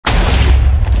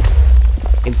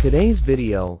In today's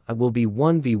video, I will be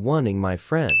 1v1ing my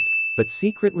friend, but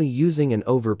secretly using an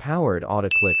overpowered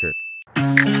autoclicker.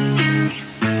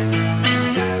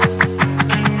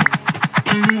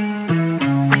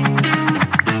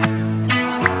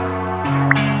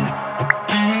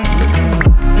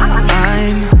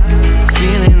 I'm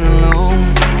feeling alone,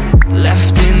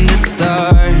 left in the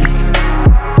dark,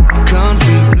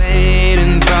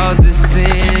 contemplating about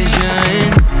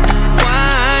decisions.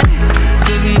 Why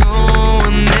does no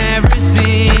one ever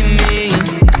see me?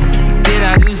 Did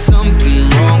I do something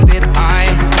wrong? Did I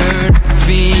hurt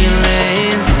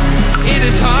feelings? It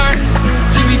is hard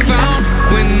to be found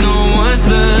when no one's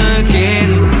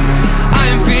looking. I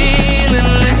am feeling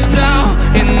left out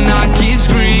and I keep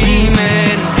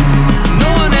screaming. No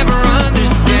one ever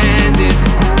understands it.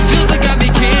 Feels like I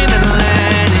became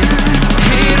Atlantis,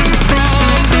 hidden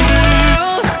from the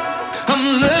world. I'm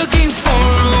looking for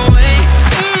a way.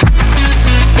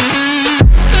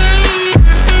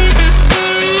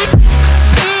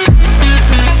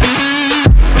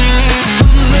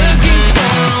 I'm looking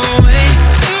for a way.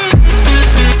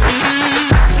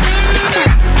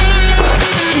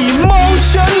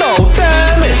 Emotional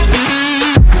damage.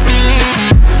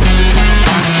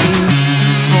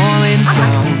 Falling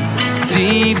down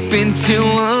deep into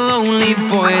a lonely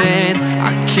void and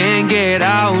I can't get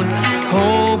out.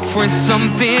 Hope for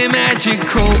something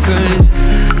magical, 'cause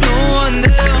no one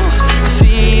else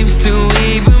seems to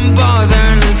even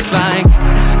bother. Looks like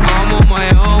I'm on my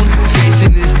own,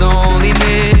 facing this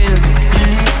loneliness.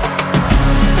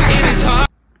 It is hard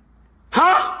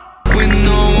when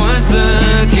no one's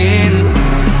looking.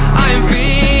 I am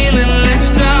feeling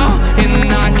left out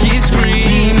and I keep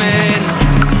screaming.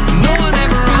 No one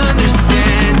ever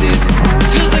understands it.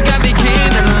 Feels like I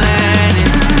became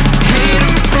Atlantis,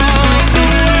 hidden from the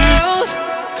world.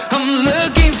 I'm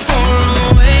looking for a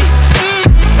way.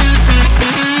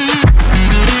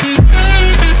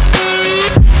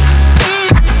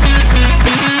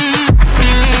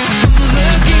 I'm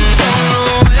looking for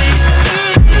a way.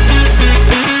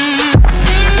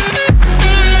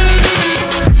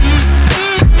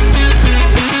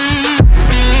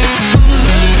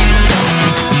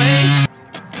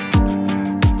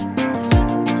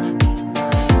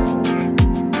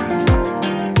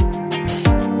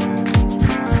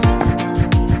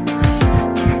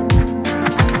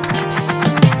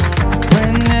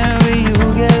 Whenever you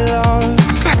get lost,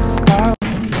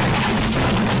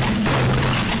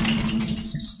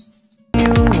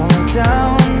 you are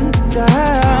down,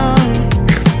 down.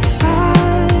 I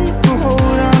will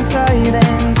hold on tight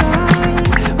and I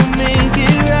will make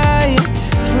it right.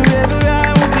 Forever I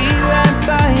will be right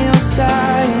by your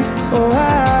side. Oh,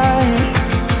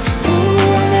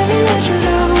 I'll never let you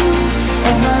down.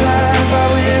 All my life I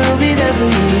will be there for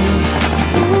you.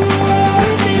 Ooh, I'll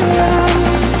always be around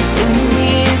when you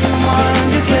need someone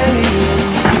to carry you.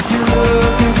 If you're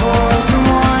looking for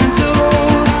someone to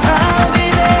hold, I'll be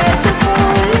there to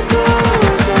pull you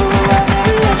close. So I'll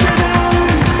never let you down.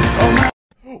 Oh my.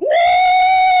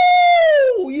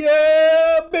 Woo!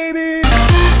 Yeah, baby.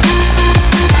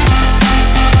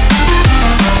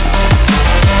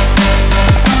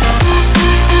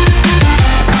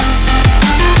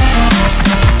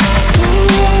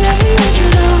 Ooh, I'll never let you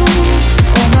down.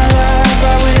 All my life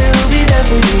I will be there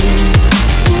for you.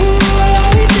 Ooh, I'll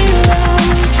always be around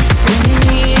when you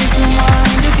need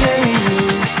someone to carry you.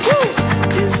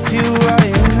 If you are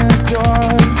in the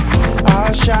dark,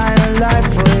 I'll shine a light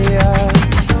for you.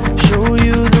 Show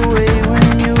you the way when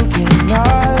you get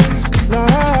lost,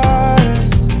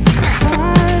 lost. I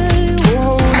will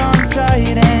hold on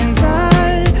tight and I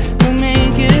will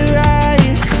make it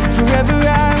right. Forever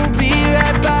I will be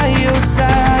right by your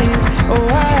side. Oh,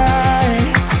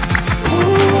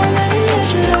 ooh, I'll never let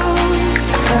you down.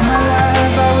 All my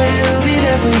life I will be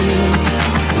there for you.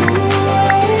 Ooh, I'll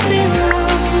always be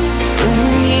around when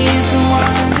you need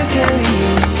someone to carry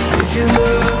you. If you're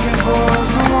looking for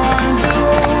someone to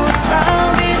hold,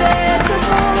 I'll be there to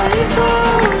pull you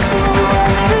close. So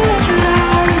I'll never let you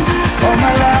down. All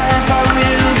my life I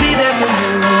will be there for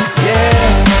you. Yeah.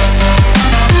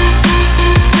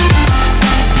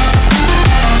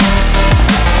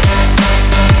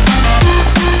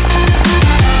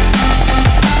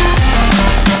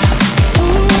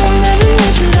 Ooh, I'll never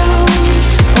let you down.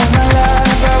 All my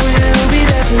life I will be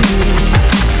there for you.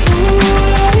 Ooh,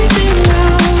 I'll always be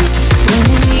around when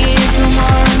you need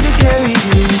someone to carry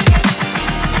you.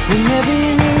 Whenever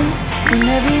you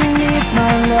need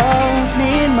my love,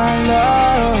 need my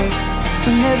love.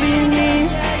 Whenever you need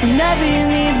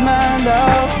my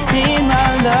love, need my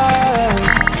love.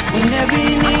 Whenever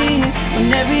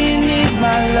you need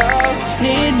my love,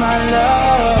 need my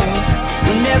love.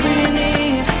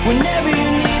 whenever you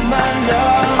need my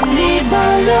love, need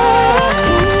my love.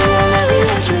 Ooh, I'll never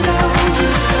let you down.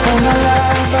 All my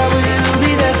life I will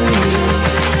be there for you.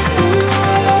 Ooh,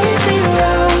 I'll always be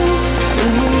around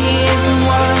when you need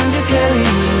someone to carry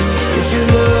you. If you're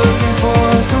looking for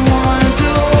someone to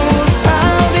hold,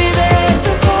 I'll be there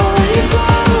to pull you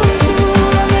close.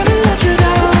 Ooh, I'll never let you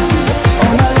down.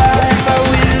 All my life I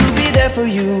will be there for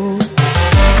you.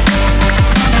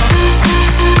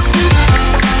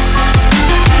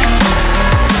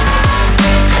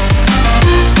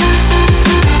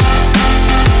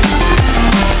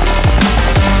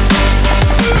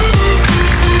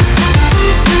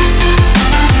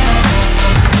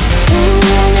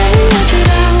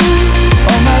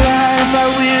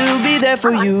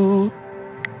 For you.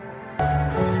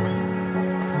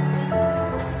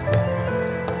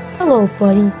 Hello,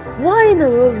 buddy. Why in the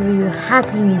world are you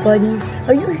hacking me, buddy?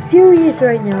 Are you serious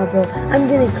right now, bro? I'm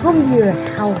gonna come to your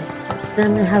house and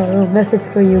I'm gonna have a little message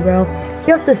for you, bro.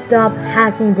 You have to stop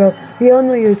hacking, bro. We all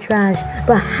know you're trash,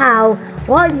 but how?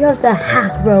 Why do you have to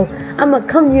hack, bro? I'm gonna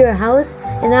come to your house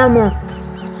and I'm gonna...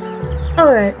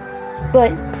 Alright,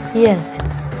 but yes,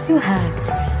 you hacked.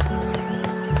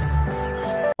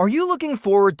 Are you looking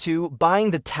forward to buying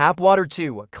the Tap Water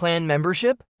 2 clan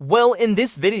membership? Well, in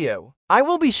this video, I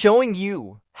will be showing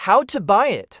you how to buy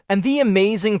it and the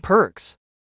amazing perks.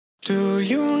 Do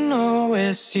you know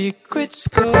where secrets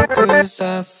go? 'Cause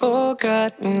I've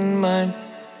forgotten mine.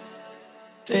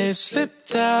 They've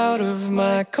slipped out of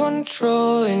my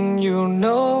control and you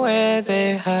know where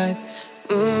they hide.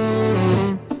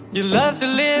 Your love's a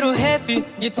little heavy,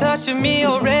 you're touching me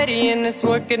already and it's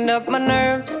working up my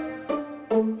nerves.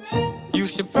 You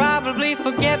should probably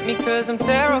forget me, 'cause I'm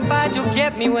terrified you'll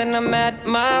get me when I'm at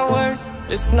my worst.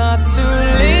 It's not too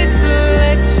late to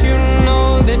let you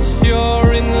know that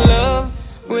you're in love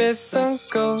with a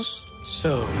ghost.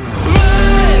 So